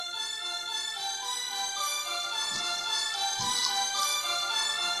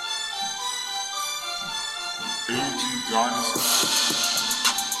Yeah.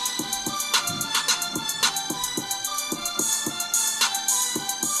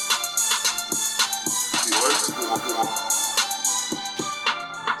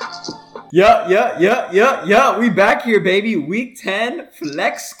 We back here, baby. Week 10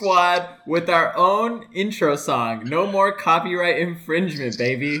 Flex Squad with our own intro song. No more copyright infringement,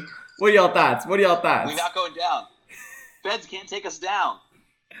 baby. What are y'all thoughts? We're not going down. Feds can't take us down.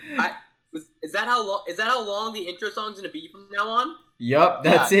 Is that how long the intro song's gonna be from now on? Yup,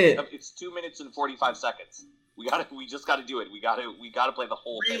 that's it. It's 2 minutes and 45 seconds. We just gotta do it. We gotta play the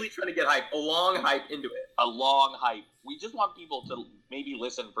whole thing. Really trying to get hype, a long hype into it. A long hype. We just want people to maybe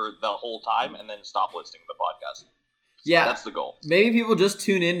listen for the whole time and then stop listening to the podcast. So yeah, that's the goal. Maybe people just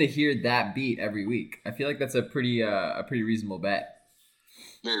tune in to hear that beat every week. I feel like that's a pretty reasonable bet.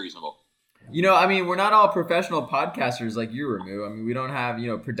 Very reasonable. You know, I mean, we're not all professional podcasters like you, Ramu. I mean, we don't have,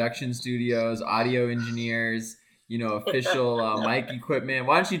 production studios, audio engineers, official mic equipment.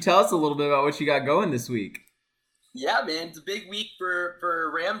 Why don't you tell us a little bit about what you got going this week? Yeah, man, it's a big week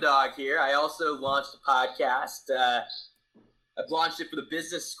for Ram Dog here. I also launched a podcast. I've launched it for the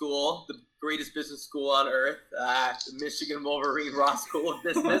business school, the greatest business school on earth, the Michigan Wolverine Raw School of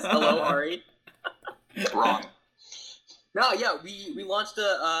Business. Hello, Ari. Wrong. No, yeah, we launched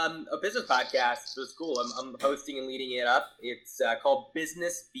a business podcast for the school. I'm hosting and leading it up. It's called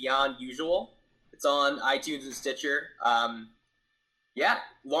Business Beyond Usual. It's on iTunes and Stitcher. Yeah,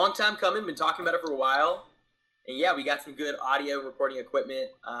 long time coming. Been talking about it for a while. And yeah, we got some good audio recording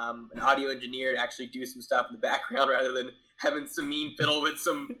equipment, an audio engineer to actually do some stuff in the background rather than having some mean fiddle with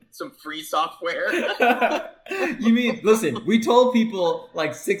some free software. You mean, listen, we told people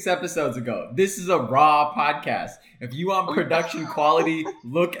like 6 episodes ago, this is a raw podcast. If you want production quality,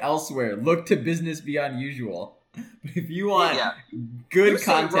 look elsewhere. Look to Business Beyond Usual. But if you want good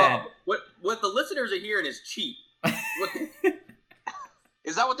content. What the listeners are hearing is cheap.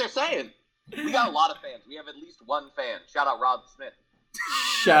 Is that what they're saying? We got a lot of fans. We have at least one fan. Shout out Rob Smith.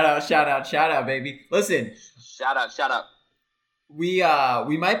 Shout out, baby. Listen. Shout out. We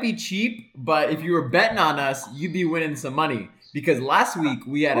might be cheap, but if you were betting on us, you'd be winning some money. Because last week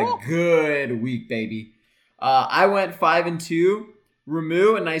we had a good week, baby. I went 5-2.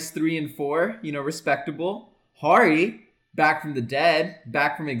 Ramu, a nice 3-4. Respectable. Hari, back from the dead,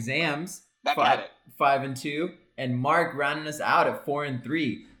 back from exams. Back at it. 5-2. And Mark rounding us out at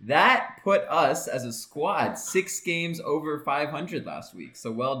 4-3. That put us as a squad 6 games over 500 last week.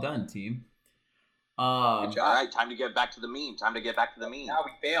 So well done, team. Good job. All right, time to get back to the mean. Now we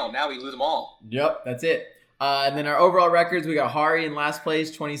fail. Now we lose them all. Yep, that's it. And then our overall records, we got Hari in last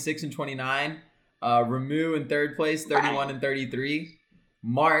place, 26-29. Ramu in third place, 31-33.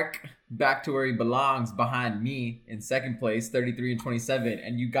 Mark back to where he belongs behind me in second place, 33-27.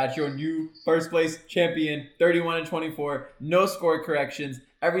 And you got your new first place champion, 31-24. No score corrections.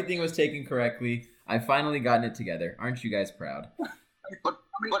 Everything was taken correctly. I finally gotten it together. Aren't you guys proud? But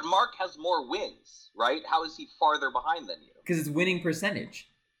Mark has more wins, right? How is he farther behind than you? Because it's winning percentage.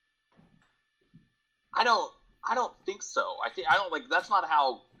 I don't think so. That's not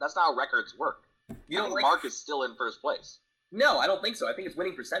how records work. Mark is still in first place. No, I don't think so. I think it's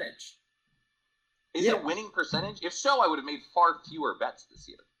winning percentage. Is it winning percentage? If so, I would have made far fewer bets this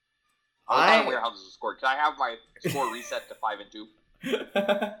year. I was unaware how this is scored. Can I have my score reset to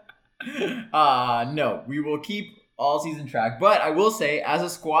 5-2? No, we will keep all season track. But I will say, as a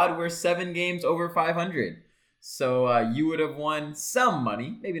squad, we're 7 games over 500. So you would have won some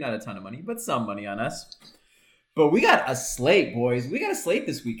money. Maybe not a ton of money, but some money on us. But we got a slate, boys. We got a slate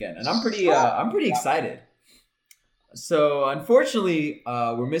this weekend, and I'm pretty excited. So, unfortunately,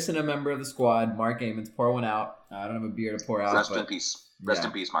 we're missing a member of the squad. Mark Amon's pour one out. I don't have a beer to pour out. Rest in peace. Rest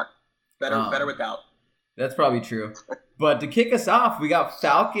in peace, Mark. Better without. That's probably true. But to kick us off, we got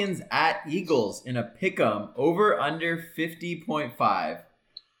Falcons at Eagles in a pick'em over under 50.5.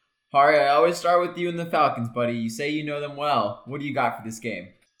 Hari, I always start with you and the Falcons, buddy. You say you know them well. What do you got for this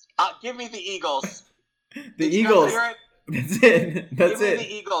game? Give me the Eagles. The Eagles. That's it. Give me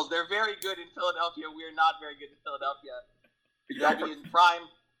the Eagles. They're very good in Philadelphia. We're not very good in Philadelphia. You got to be in prime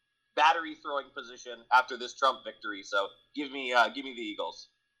battery throwing position after this Trump victory. So give me the Eagles.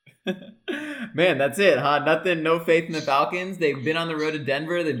 Man, that's it, huh? No faith in the Falcons. They've been on the road to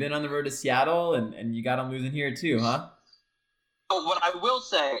Denver. They've been on the road to Seattle, and you got them losing here too, huh? Oh, what I will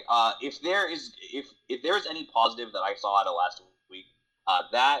say, if there is any positive that I saw out of last week,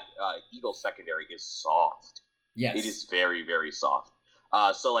 that Eagles secondary is soft. Yes. It is very, very soft.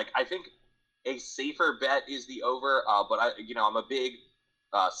 So I think a safer bet is the over. But I'm a big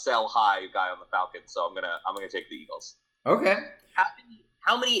sell high guy on the Falcons, so I'm gonna take the Eagles. Okay.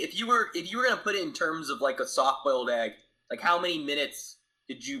 how many? If you were gonna put it in terms of like a soft boiled egg, like how many minutes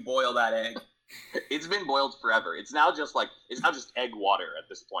did you boil that egg? It's been boiled forever. It's now just egg water at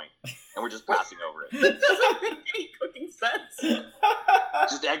this point, and we're just passing over it. That doesn't make any cooking sense.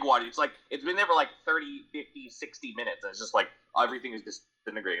 Just egg water. It's been there for like 30, 50, 60 minutes, and it's just like everything is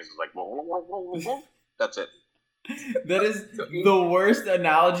disintegrating. It's just like that's it. That is the worst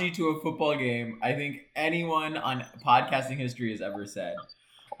analogy to a football game I think anyone on podcasting history has ever said.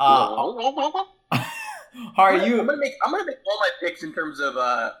 How are you? I'm gonna make all my picks in terms of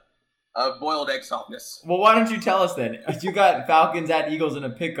boiled egg softness. Well, why don't you tell us then? You got Falcons at Eagles in a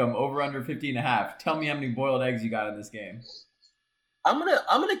pick'em over under 50.5. Tell me how many boiled eggs you got in this game. I'm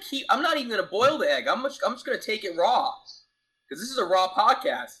not even gonna boil the egg. I'm just gonna take it raw. Because this is a raw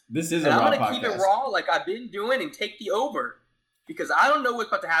podcast. This is a raw podcast. I'm going to keep it raw like I've been doing and take the over. Because I don't know what's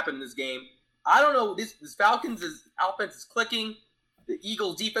about to happen in this game. I don't know. This Falcons' offense is clicking. The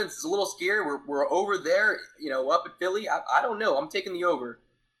Eagles' defense is a little scary. We're over there, up in Philly. I don't know. I'm taking the over.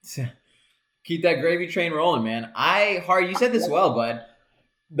 Keep that gravy train rolling, man. Hardy, you said this well, bud.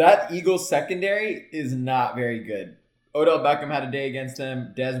 That Eagles secondary is not very good. Odell Beckham had a day against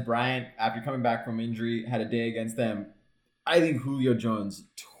them. Dez Bryant, after coming back from injury, had a day against them. I think Julio Jones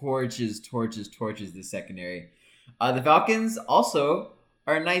torches the secondary. The Falcons also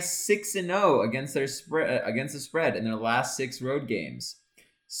are a nice 6-0 against the spread in their last 6 road games.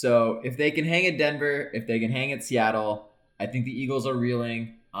 So if they can hang at Denver, if they can hang at Seattle, I think the Eagles are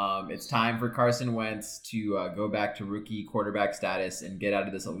reeling. It's time for Carson Wentz to go back to rookie quarterback status and get out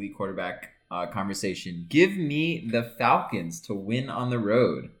of this elite quarterback conversation. Give me the Falcons to win on the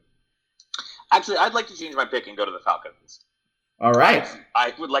road. Actually, I'd like to change my pick and go to the Falcons. All right.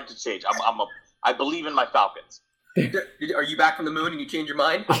 I would like to change. I believe in my Falcons. Are you back from the moon and you change your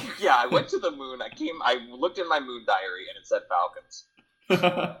mind? Yeah, I went to the moon. I looked in my moon diary and it said Falcons.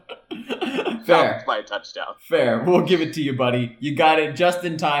 Fair. By a touchdown. Fair. We'll give it to you, buddy. You got it just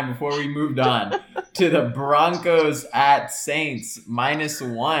in time before we moved on to the Broncos at Saints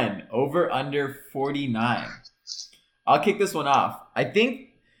 -1 over under 49. I'll kick this one off. I think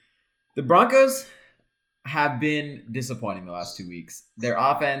the Broncos have been disappointing the last 2 weeks. Their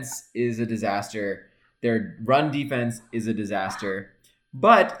offense is a disaster. Their run defense is a disaster.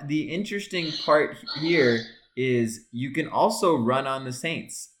 But the interesting part here is you can also run on the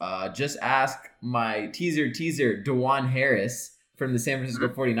Saints. Just ask my teaser, DeJuan Harris from the San Francisco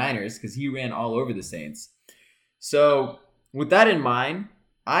 49ers, because he ran all over the Saints. So with that in mind,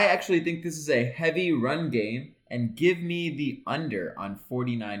 I actually think this is a heavy run game, and give me the under on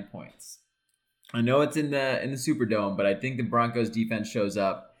 49 points. I know it's in the Superdome, but I think the Broncos defense shows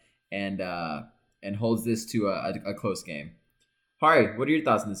up and holds this to a close game. Hari, what are your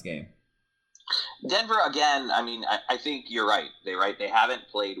thoughts on this game? Denver again. I mean, I think you're right. They haven't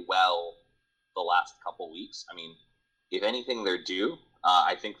played well the last couple weeks. I mean, if anything, they're due.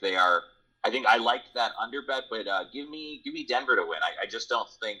 I think they are. I think I like that under bet, but give me Denver to win. I just don't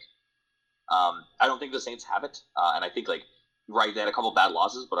think. I don't think the Saints have it, and I think they had a couple bad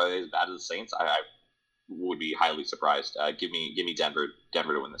losses, but are they as bad as the Saints? I would be highly surprised. Give me Denver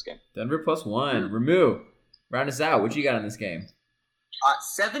to win this game. Denver +1. Ramu, round us out. What you got in this game?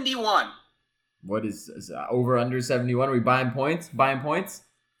 71. What is over under 71? Are we buying points?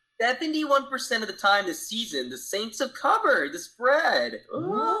 71% of the time this season, the Saints have covered the spread.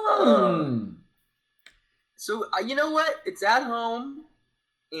 So you know what? It's at home.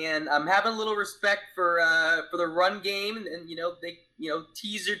 And I'm having a little respect for the run game, and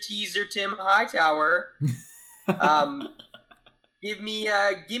teaser Tim Hightower. Give me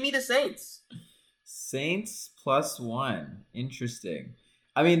the Saints. Saints +1. Interesting.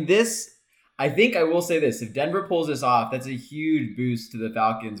 I mean, I think I will say this: if Denver pulls this off, that's a huge boost to the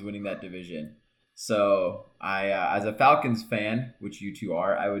Falcons winning that division. So I, as a Falcons fan, which you two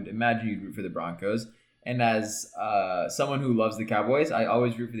are, I would imagine you'd root for the Broncos. And as someone who loves the Cowboys, I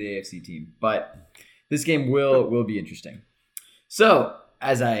always root for the AFC team. But this game will be interesting. So,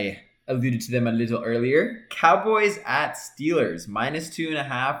 as I alluded to them a little earlier, Cowboys at Steelers,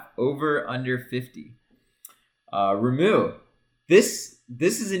 -2.5, over under 50. Ramu, this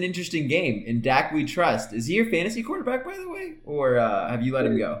is an interesting game. In Dak we trust. Is he your fantasy quarterback, by the way? Or have you let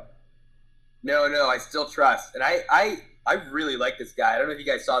him go? No, I still trust. And I really like this guy. I don't know if you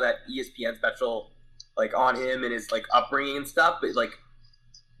guys saw that ESPN special on him and his upbringing and stuff, but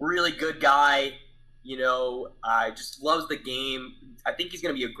really good guy, just loves the game. I think he's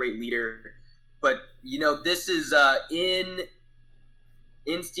going to be a great leader, but this is in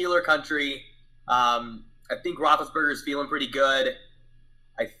Steeler country. I think Roethlisberger is feeling pretty good.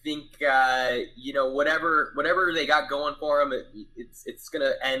 I think whatever they got going for them, it's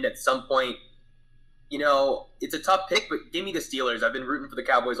gonna end at some point. It's a tough pick, but give me the Steelers. I've been rooting for the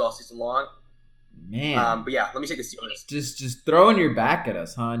Cowboys all season long. Man, but yeah, let me take the Steelers. Just throwing your back at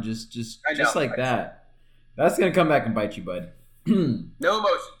us, huh? Just like that. That's gonna come back and bite you, bud. No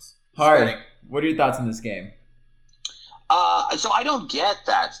emotions. Harry, what are your thoughts on this game? So I don't get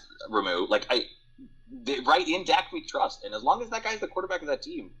that, Ramu. Right in Dak we trust, and as long as that guy's the quarterback of that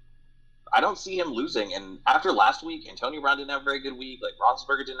team, I don't see him losing. And after last week, Antonio Brown didn't have a very good week.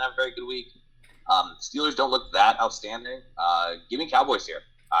 Roethlisberger didn't have a very good week. Steelers don't look that outstanding. Give me Cowboys here.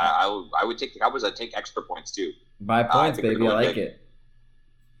 I would take the Cowboys. I'd take extra points too. By points, baby. I like it.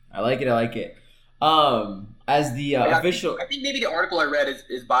 I like it. As the official, I think maybe the article I read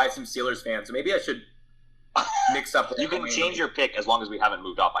is by some Steelers fans, so maybe I should mix up. You can change your pick as long as we haven't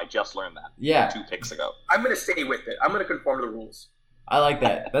moved up. I just learned that. Yeah, 2 picks ago. I'm gonna stay with it. I'm gonna conform to the rules. I like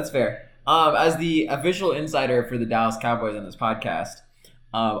that. That's fair. As the official insider for the Dallas Cowboys on this podcast,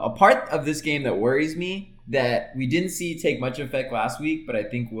 a part of this game that worries me that we didn't see take much effect last week, but I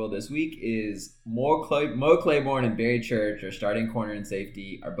think will this week, is Mo Claiborne and Barry Church, our starting corner and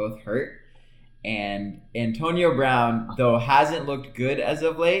safety, are both hurt. And Antonio Brown, though hasn't looked good as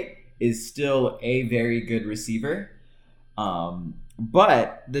of late, is still a very good receiver.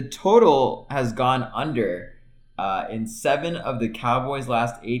 But the total has gone under in 7 of the Cowboys'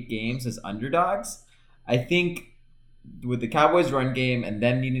 last 8 games as underdogs. I think with the Cowboys' run game and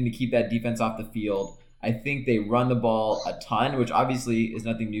them needing to keep that defense off the field, I think they run the ball a ton, which obviously is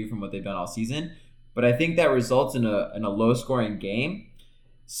nothing new from what they've done all season. But I think that results in a low-scoring game.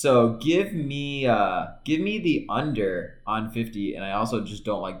 So give me the under on 50, and I also just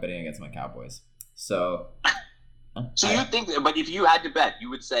don't like betting against my Cowboys. So you think, but if you had to bet, you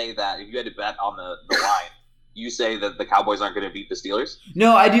would say that if you had to bet on the line, you say that the Cowboys aren't going to beat the Steelers?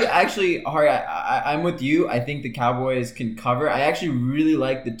 No, I do actually, Harry. I'm with you. I think the Cowboys can cover. I actually really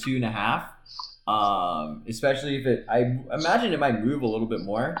like the 2.5, especially if I imagine it might move a little bit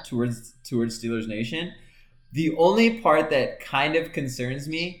more towards Steelers Nation. The only part that kind of concerns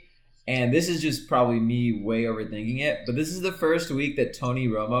me, and this is just probably me way overthinking it, but this is the first week that Tony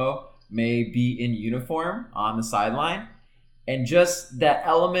Romo may be in uniform on the sideline. And just that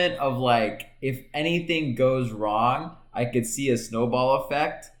element of if anything goes wrong, I could see a snowball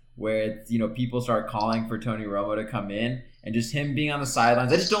effect where it's, people start calling for Tony Romo to come in, and just him being on the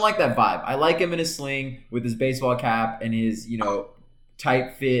sidelines. I just don't like that vibe. I like him in his sling with his baseball cap and his,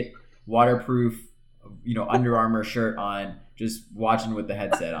 tight fit, waterproof, Under Armour shirt on, just watching with the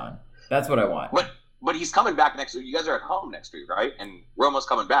headset on. That's what I want. But he's coming back next week. You guys are at home next week, right? And Romo's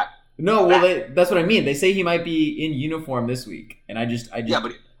coming back. No, well, that's what I mean. They say he might be in uniform this week, and I just yeah,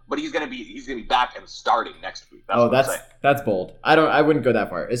 but he's gonna be back and starting next week. That's bold. I wouldn't go that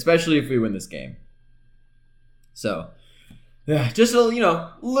far, especially if we win this game. So, yeah, just a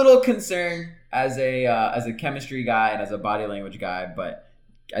little concern as a chemistry guy and as a body language guy, but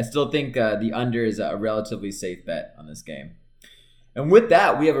I still think the under is a relatively safe bet on this game. And with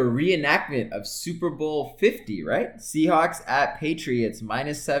that, we have a reenactment of Super Bowl 50, right? Seahawks at Patriots,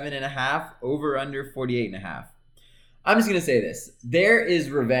 -7.5, over under 48.5. I'm just going to say this. There is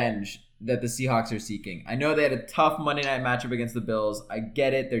revenge that the Seahawks are seeking. I know they had a tough Monday night matchup against the Bills. I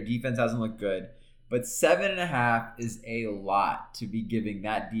get it. Their defense hasn't looked good. But 7.5 is a lot to be giving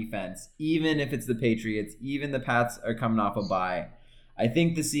that defense, even if it's the Patriots, even the Pats are coming off a bye. I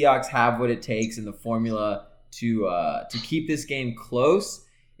think the Seahawks have what it takes in the formula to keep this game close.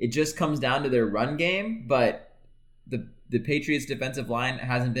 It just comes down to their run game, but the Patriots defensive line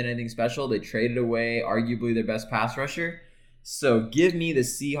hasn't been anything special. They traded away arguably their best pass rusher. So give me the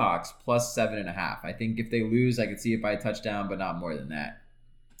Seahawks plus 7.5. I think if they lose, I could see it by a touchdown, but not more than that.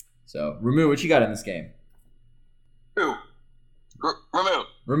 So Ramu, what you got in this game? Who? Ramu.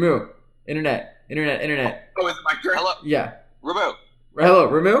 Internet. Oh, is it my turn? Hello. Yeah. Ramu. Hello,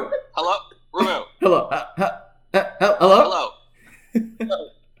 Ramu. Hello. Ramu. Hello. Hello.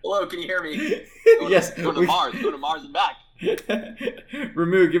 Hello, can you hear me? Yes. Go to Mars and back.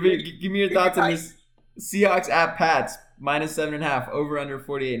 Ramu, give me your thoughts on this Seahawks at Pats, -7.5, over under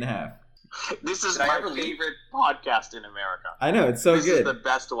 48.5. This is my favorite podcast in America. I know, it's so good. This is the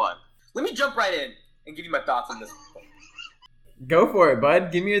best one. Let me jump right in and give you my thoughts on this. Go for it,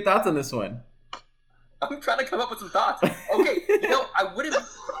 bud. Give me your thoughts on this one. I'm trying to come up with some thoughts. Okay, I wouldn't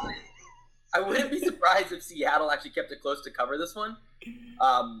be surprised if Seattle actually kept it close to cover this one.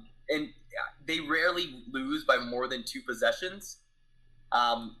 And they rarely lose by more than 2 possessions.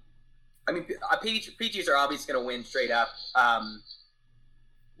 Patriots are obviously going to win straight up. I'm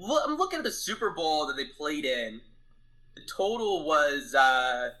looking at the Super Bowl that they played in. The total was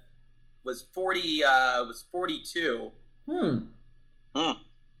 42.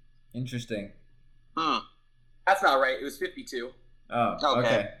 Interesting. That's not right. It was 52. Oh,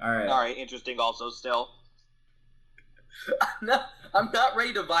 okay. All right. Interesting also still. I'm not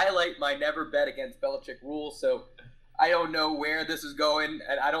ready to violate my never bet against Belichick rule, so I don't know where this is going,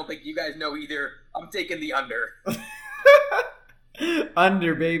 and I don't think you guys know either. I'm taking the under.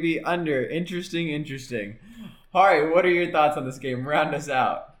 Under, baby, under. Interesting. Hari, what are your thoughts on this game? Round us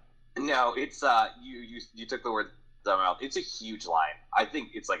out. No, it's you took the word out of my mouth. It's a huge line. I think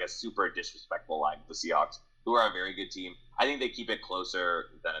it's like a super disrespectful line. The Seahawks, who are a very good team, I think they keep it closer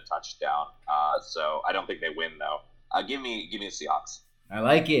than a touchdown. So I don't think they win though. Give me the Seahawks. I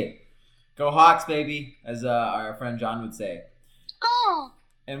like it. Go Hawks, baby, as our friend John would say. Go.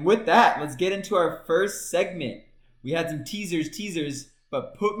 And with that, let's get into our first segment. We had some teasers,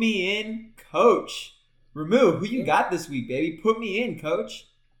 but put me in, Coach. Ramu, who you got this week, baby? Put me in, Coach.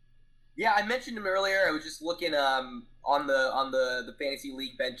 Yeah, I mentioned him earlier. I was just looking on the fantasy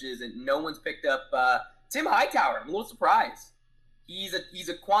league benches, and no one's picked up Tim Hightower. I'm a little surprised. He's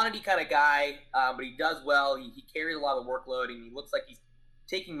a quantity kind of guy, but he does well. He carries a lot of the workload, and he looks like he's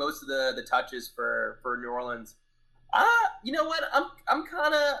taking most of the touches for New Orleans. You know what? I'm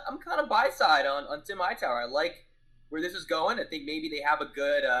kind of buy side on Tim Hightower. I like where this is going. I think maybe they have a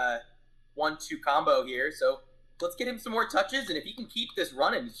good 1-2 combo here. So let's get him some more touches, and if he can keep this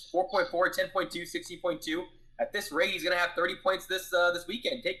running, 4.4, 10.2, 16.2. At this rate, he's gonna have 30 points this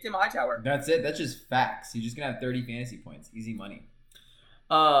weekend. Take Tim Hightower. That's it. That's just facts. He's just gonna have 30 fantasy points. Easy money.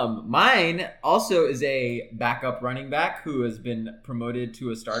 Mine also is a backup running back who has been promoted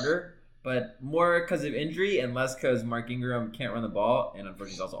to a starter, but more because of injury and less because Mark Ingram can't run the ball, and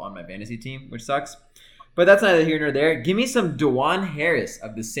unfortunately he's also on my fantasy team, which sucks. But that's neither here nor there. Give me some DeJuan Harris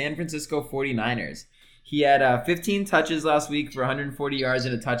of the San Francisco 49ers. He had 15 touches last week for 140 yards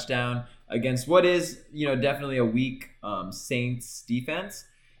and a touchdown against what is, definitely a weak Saints defense.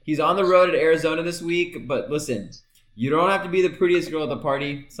 He's on the road at Arizona this week, but listen, you don't have to be the prettiest girl at the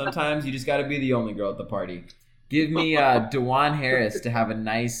party. Sometimes you just got to be the only girl at the party. Give me DeJuan Harris to have a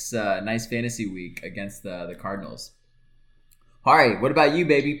nice fantasy week against the Cardinals. Hari, what about you,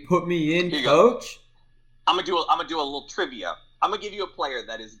 baby? Put me in, Coach. I'm gonna do a little trivia. I'm gonna give you a player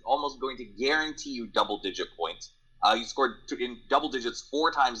that is almost going to guarantee you double-digit points. He scored in double digits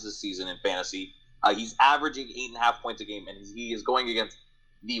 4 times this season in fantasy. He's averaging 8.5 points a game, and he is going against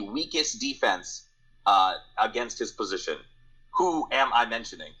the weakest defense against his position. Who am I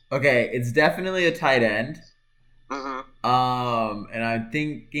mentioning? Okay, it's definitely a tight end. Mm-hmm. And I'm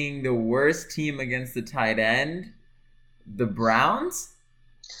thinking the worst team against the tight end, the Browns?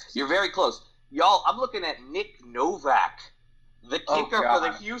 You're very close. Y'all, I'm looking at Nick Novak, the kicker for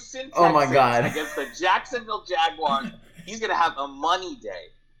the Houston Texans against the Jacksonville Jaguars. He's going to have a money day.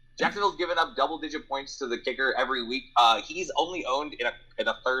 Jacksonville's given up double-digit points to the kicker every week. He's only owned in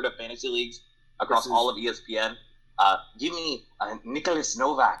a third of fantasy leagues across all of ESPN. Give me Nicholas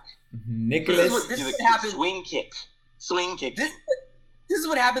Novak. This is what happens. Swing kick. This is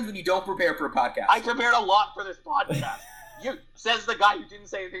what happens when you don't prepare for a podcast. I prepared a lot for this podcast. Says the guy who didn't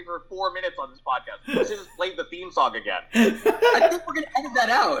say anything for 4 minutes on this podcast. You should just play the theme song again. I think we're going to edit that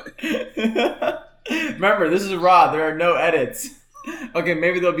out. Remember, this is raw. There are no edits. Okay,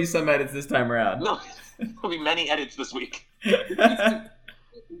 maybe there'll be some edits this time around. No, there'll be many edits this week.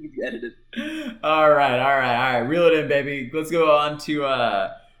 Edited. All right. Reel it in, baby. Let's go on to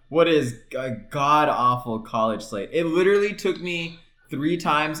what is a god-awful college slate. It literally took me 3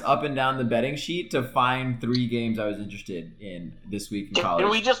 times up and down the betting sheet to find 3 games I was interested in this week in college. Can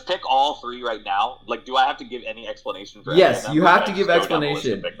we just pick all 3 right now? Like, do I have to give any explanation for Yes, you have to give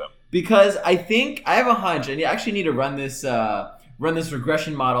explanation. Because I think I have a hunch, and you actually need to run this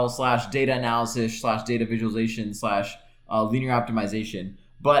regression model / data analysis / data visualization / linear optimization.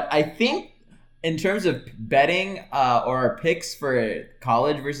 But I think in terms of betting or our picks for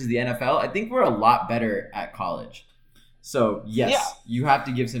college versus the NFL, I think we're a lot better at college. So, yes, You have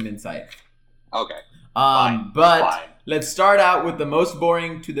to give some insight. Okay. Fine. Let's start out with the most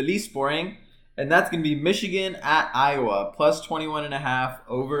boring to the least boring, and that's going to be Michigan at Iowa, plus 21.5,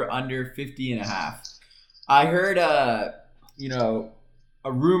 over under 50.5. I heard, a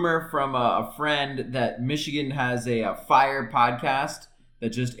rumor from a friend that Michigan has a Fire podcast that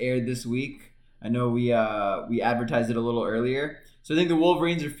just aired this week. I know we advertised it a little earlier. So I think the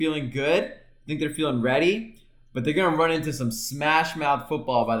Wolverines are feeling good. I think they're feeling ready. But they're going to run into some smash-mouth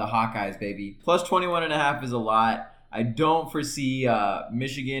football by the Hawkeyes, baby. Plus 21.5 is a lot. I don't foresee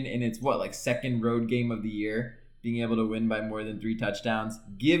Michigan in its, second road game of the year being able to win by more than 3 touchdowns.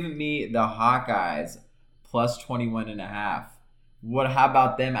 Give me the Hawkeyes plus 21.5. How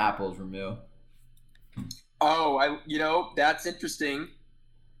about them apples, Ramu? Oh, that's interesting.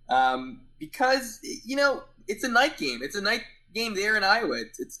 Because, it's a night game. It's a night game there in Iowa.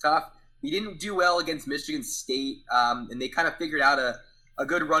 It's tough. We didn't do well against Michigan State, and they kind of figured out a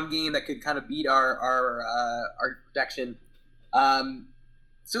good run game that could kind of beat our protection.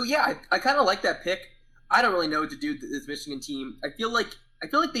 So yeah, I kind of like that pick. I don't really know what to do with this Michigan team. I feel like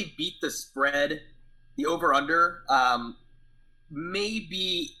they beat the spread, the over under,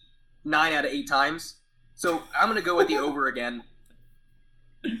 maybe 9 out of 8 times. So I'm gonna go with the over again.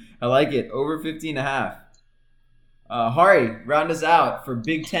 I like it. Over 50.5. Hari, round us out for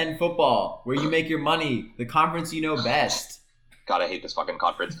Big Ten football, where you make your money, the conference you know best. God, I hate this fucking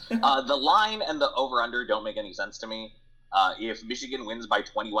conference. The line and the over-under don't make any sense to me. If Michigan wins by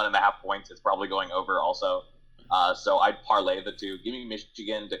 21.5 points, it's probably going over also. So I'd parlay the two. Give me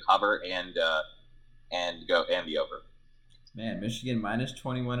Michigan to cover and the over. Man, Michigan minus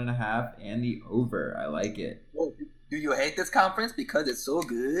 21.5 and the over. I like it. Do you hate this conference because it's so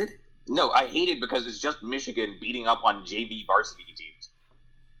good? No, I hate it because it's just Michigan beating up on JV varsity teams.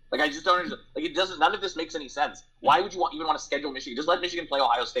 Like, I just don't understand. Like, it doesn't. None of this makes any sense. Why would you even want to schedule Michigan? Just let Michigan play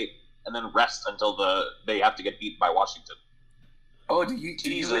Ohio State and then rest until they have to get beat by Washington. Oh,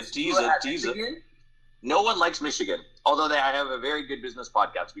 tease it. No one likes Michigan, although I have a very good business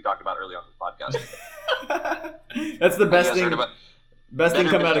podcast we talked about earlier on this podcast. That's the best thing. Best thing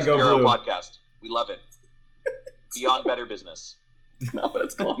coming out of Go Blue podcast. We love it. Beyond Better Business. No,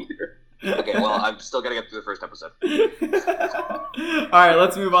 that's longer. Okay, well, I'm still gonna get through the first episode. All right,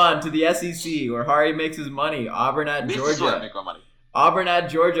 let's move on to the SEC, where Hari makes his money. Auburn at Georgia. This is where I make my money. Auburn at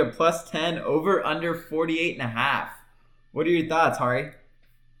Georgia plus 10, over under 48.5. What are your thoughts, Hari?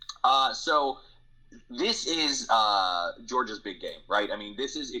 So this is Georgia's big game, right? I mean,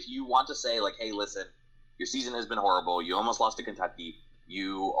 this is if you want to say like, hey, listen, your season has been horrible. You almost lost to Kentucky.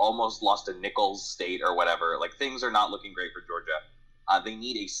 You almost lost to Nicholls State or whatever. Like, things are not looking great for Georgia. They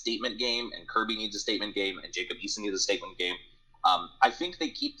need a statement game, and Kirby needs a statement game, and Jacob Eason needs a statement game. I think they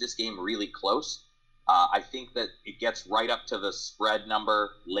keep this game really close. I think that it gets right up to the spread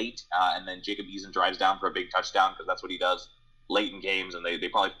number late, and then Jacob Eason drives down for a big touchdown because that's what he does late in games, and they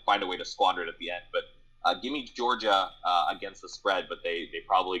probably find a way to squander it at the end. But give me Georgia against the spread, but they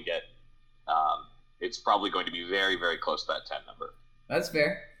probably get it's probably going to be very, very close to that 10 number. That's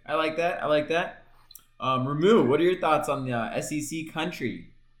fair. I like that. Ramu, what are your thoughts on the SEC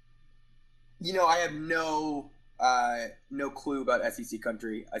country? I have no clue about SEC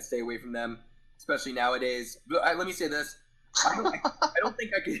country. I stay away from them, especially nowadays. But let me say this: I don't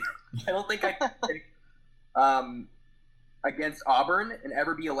think I can pick against Auburn and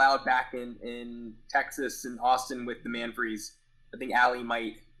ever be allowed back in Texas and Austin with the man-freeze. I think Allie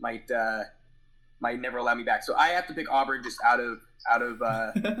might never allow me back. So I have to pick Auburn just out of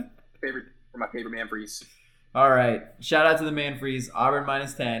my favorite man-freeze. All right. Shout out to the man-freeze. Auburn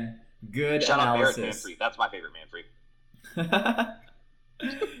minus 10. Good Shout analysis. Shout out man-free. That's my favorite man-free.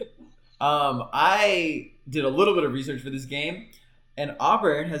 I did a little bit of research for this game, and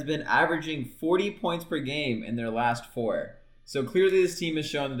Auburn has been averaging 40 points per game in their last 4. So clearly this team has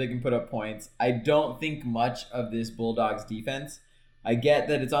shown that they can put up points. I don't think much of this Bulldogs defense. I get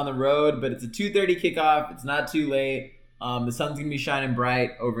that it's on the road, but it's a 2:30 kickoff. It's not too late. The sun's going to be shining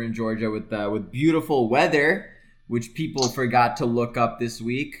bright over in Georgia with beautiful weather, which people forgot to look up this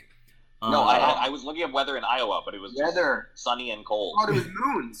week. No, I was looking at weather in Iowa, but it was weather sunny and cold. Oh, it was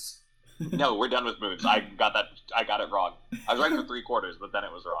moons. No, we're done with moons. I got it wrong. I was right for 3/4, but then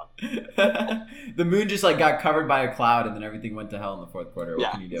it was wrong. The moon just got covered by a cloud, and then everything went to hell in the fourth quarter.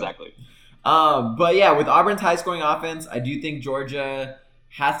 What can you do? Exactly. But yeah, with Auburn's high-scoring offense, I do think Georgia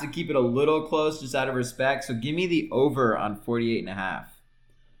has to keep it a little close just out of respect. So give me the over on 48.5.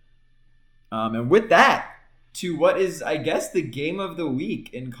 And with that, to what is, I guess, the game of the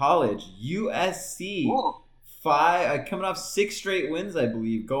week in college. USC, coming off 6 straight wins, I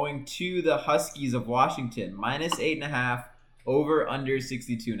believe, going to the Huskies of Washington. Minus 8.5, over under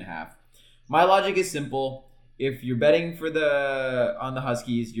 62.5. My logic is simple. If you're betting on the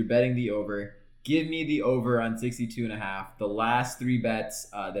Huskies, you're betting the over. Give me the over on 62.5. The last 3 bets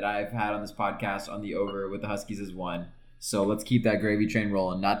that I've had on this podcast on the over with the Huskies is won. So let's keep that gravy train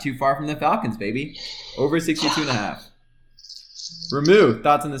rolling. Not too far from the Falcons, baby. Over 62.5. Ramu,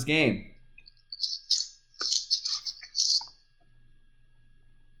 thoughts on this game?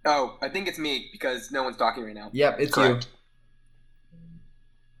 Oh, I think it's me because no one's talking right now. Yep, it's correct. You.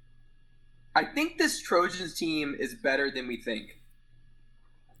 I think this Trojans team is better than we think.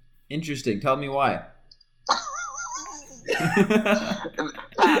 Interesting. Tell me why.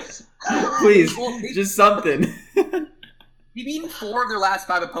 Pass. Please, just something. They've beaten 4 of their last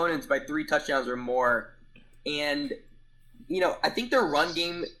 5 opponents by 3 touchdowns or more. And, I think their run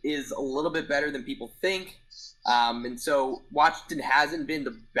game is a little bit better than people think. And so Washington hasn't been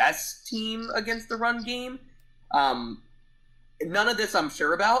the best team against the run game. None of this I'm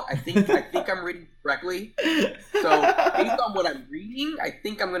sure about. I think I'm reading correctly. So based on what I'm reading, I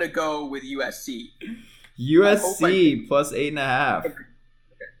think I'm going to go with USC. USC plus 8.5. Okay.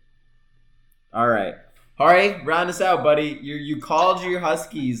 All right. Hari, round us out, buddy. You called your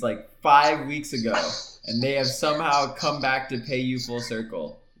Huskies like 5 weeks ago, and they have somehow come back to pay you full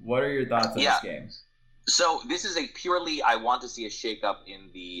circle. What are your thoughts on this game? So this is a purely I want to see a shakeup in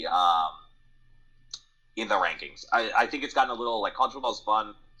the rankings. I think it's gotten a little like college football is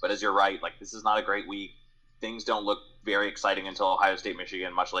fun, but as you're right, like this is not a great week. Things don't look very exciting until Ohio State,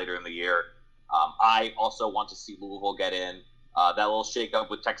 Michigan much later in the year. I also want to see Louisville get in. That little shakeup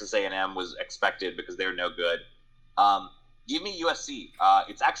with Texas A&M was expected because they're no good. Give me USC.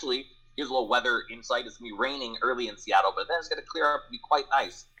 It's actually, here's a little weather insight. It's going to be raining early in Seattle, but then it's going to clear up and be quite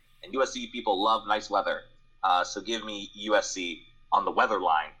nice. And USC people love nice weather. So give me USC on the weather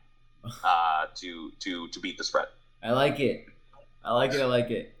line to beat the spread. I like it.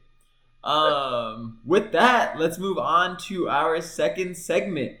 With that, let's move on to our second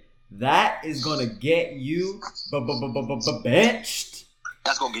segment. That is going to get you benched.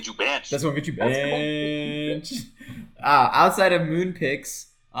 That's going to get you benched. Outside of moon picks,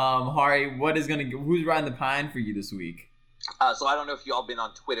 Hari, who's riding the pine for you this week? So I don't know if y'all been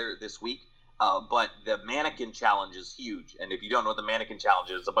on Twitter this week, but the mannequin challenge is huge. And if you don't know what the mannequin challenge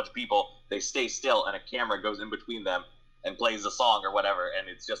is, a bunch of people, they stay still and a camera goes in between them and plays a song or whatever. And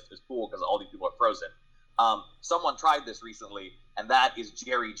it's cool because all these people are frozen. Someone tried this recently, and that is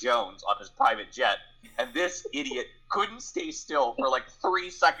Jerry Jones on his private jet. And this idiot couldn't stay still for like 3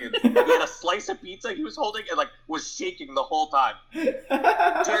 seconds. He had a slice of pizza he was holding and like was shaking the whole time.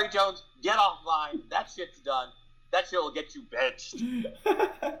 Jerry Jones, get off mine. That shit's done. That shit will get you benched.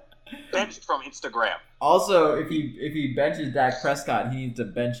 Benched from Instagram. Also, if he benches Dak Prescott, he needs to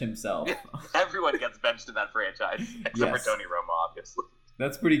bench himself. Everyone gets benched in that franchise, except for Tony Romo, obviously.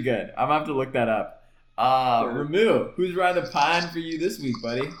 That's pretty good. I'm going to have to look that up. Ramu, who's riding the pine for you this week,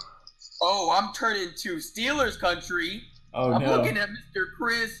 buddy? Oh, I'm turning to Steelers country. Oh, I'm no. looking at Mr.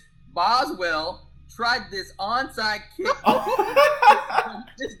 Chris Boswell. Tried this onside kick.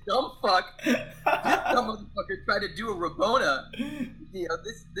 This dumb fuck. This dumb motherfucker tried to do a Rabona.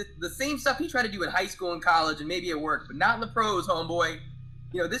 This the same stuff he tried to do in high school and college and maybe at work, but not in the pros, homeboy.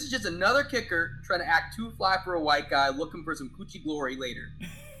 This is just another kicker trying to act too fly for a white guy looking for some coochie glory later.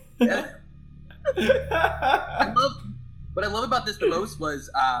 What I love about this the most was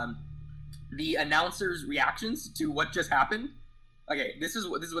the announcers' reactions to what just happened. Okay, this is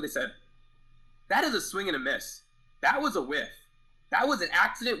what they said. That is a swing and a miss. That was a whiff. That was an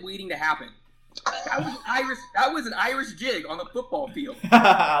accident waiting to happen. That was an Irish jig on the football field.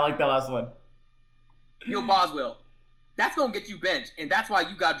 I like that last one. Yo, Boswell, that's gonna get you benched, and that's why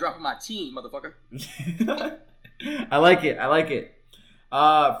you got dropped from my team, motherfucker. I like it.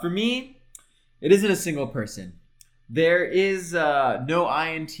 For me, it isn't a single person. There is no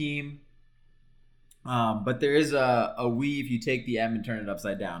I in team, but there is a we if you take the M and turn it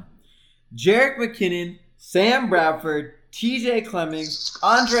upside down. Jerick McKinnon, Sam Bradford, TJ Clemmings,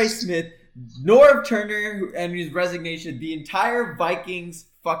 Andre Smith, Norv Turner, and his resignation, the entire Vikings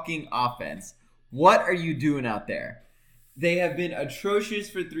fucking offense. What are you doing out there? They have been atrocious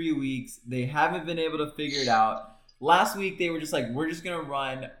for 3 weeks. They haven't been able to figure it out. Last week, they were just like, we're just going to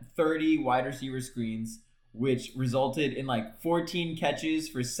run 30 wide receiver screens, which resulted in like 14 catches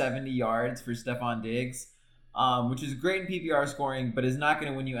for 70 yards for Stephon Diggs, which is great in PPR scoring, but is not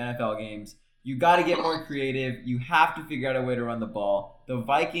going to win you NFL games. You got to get more creative. You have to figure out a way to run the ball. The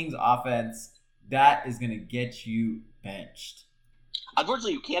Vikings offense, that is going to get you benched.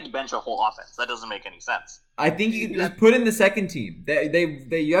 Unfortunately, you can't bench a whole offense. That doesn't make any sense. I think you can just put in the second team.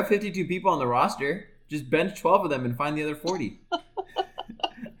 You have 52 people on the roster. Just bench 12 of them and find the other 40.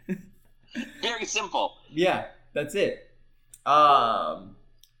 Very simple. Yeah, that's it. All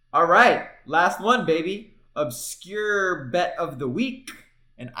right. Last one, baby. Obscure bet of the week.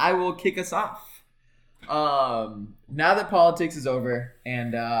 And I will kick us off. Now that politics is over,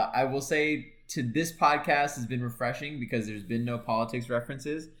 and I will say this podcast has been refreshing because there's been no politics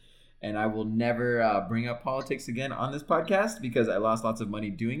references. And I will never bring up politics again on this podcast because I lost lots of money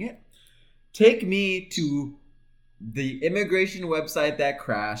doing it. Take me to the immigration website that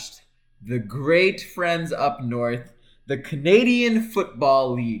crashed, the great friends up north, the Canadian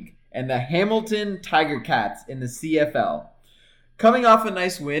Football League, and the Hamilton Tiger Cats in the CFL. Coming off a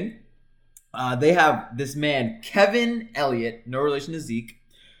nice win, They have this man, Kevin Elliott, no relation to Zeke,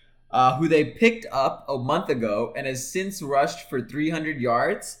 who they picked up a month ago and has since rushed for 300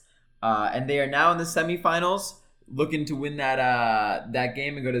 yards. And they are now in the semifinals, looking to win that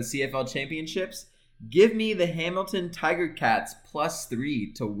game and go to the CFL championships. Give me the Hamilton Tiger Cats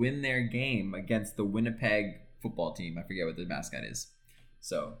 +3 to win their game against the Winnipeg football team. I forget what the mascot is.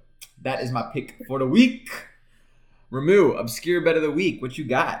 So that is my pick for the week. Ramu, obscure bet of the week. What you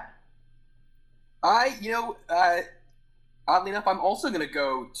got? Oddly enough, I'm also going to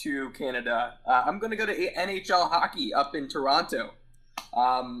go to Canada. I'm going to go to NHL hockey up in Toronto.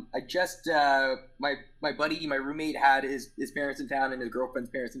 My buddy, my roommate had his parents in town and his girlfriend's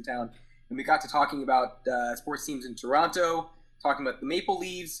parents in town. And we got to talking about sports teams in Toronto, talking about the Maple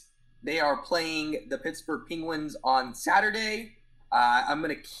Leafs. They are playing the Pittsburgh Penguins on Saturday. I'm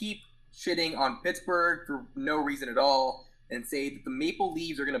going to keep shitting on Pittsburgh for no reason at all and say that the Maple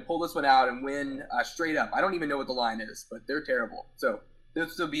Leafs are going to pull this one out and win straight up. I don't even know what the line is, but they're terrible. So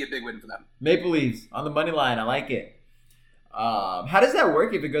this will be a big win for them. Maple Leafs on the money line. I like it. How does that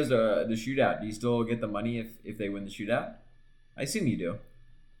work if it goes to the shootout? Do you still get the money if they win the shootout? I assume you do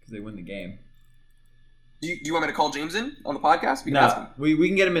because they win the game. Do you want me to call James in on the podcast? No, we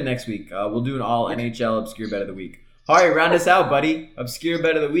can get him in next week. We'll do an all NHL obscure bet of the week. All right, round us out, buddy. Obscure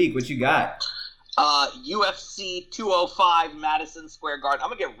bet of the week. What you got? UFC 205 Madison Square Garden. I'm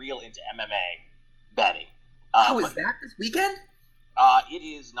going to get real into MMA betting. Is that this weekend? It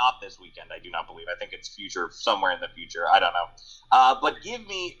is not this weekend, I do not believe. I think it's somewhere in the future. I don't know. But give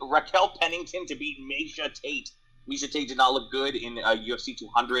me Raquel Pennington to beat Miesha Tate. Miesha Tate did not look good in UFC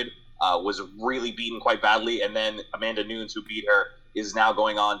 200. Was really beaten quite badly. And then Amanda Nunes, who beat her, is now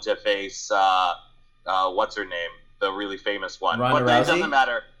going on to face, what's her name? The really famous one. Ronda Rousey? It doesn't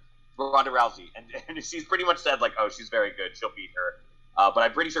matter. Ronda Rousey. And she's pretty much said, like, oh, she's very good. She'll beat her. But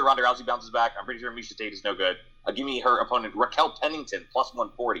I'm pretty sure Ronda Rousey bounces back. I'm pretty sure Miesha Tate is no good. Give me her opponent, Raquel Pennington,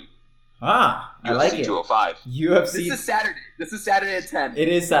 +140. I like it. 205. UFC. This is Saturday at 10. It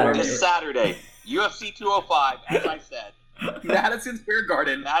is Saturday. This Saturday. UFC 205, as I said. Madison Square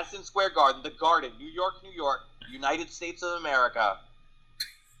Garden. Madison Square Garden. The Garden. New York, United States of America.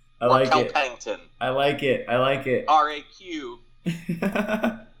 I like Raquel it. Pennington. I like it. RAQUEL.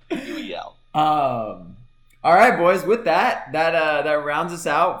 All right, boys. With that rounds us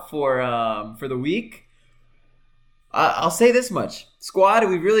out for the week. I'll say this much, squad.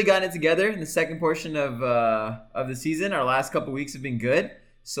 We've really gotten it together in the second portion of the season. Our last couple weeks have been good,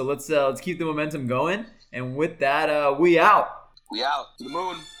 so let's keep the momentum going. And with that, we out. We out to the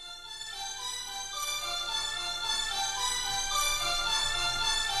moon.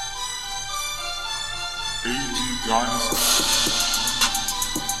 AG Dynasty.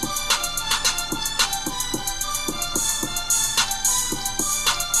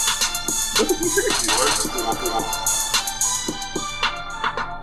 Let's go.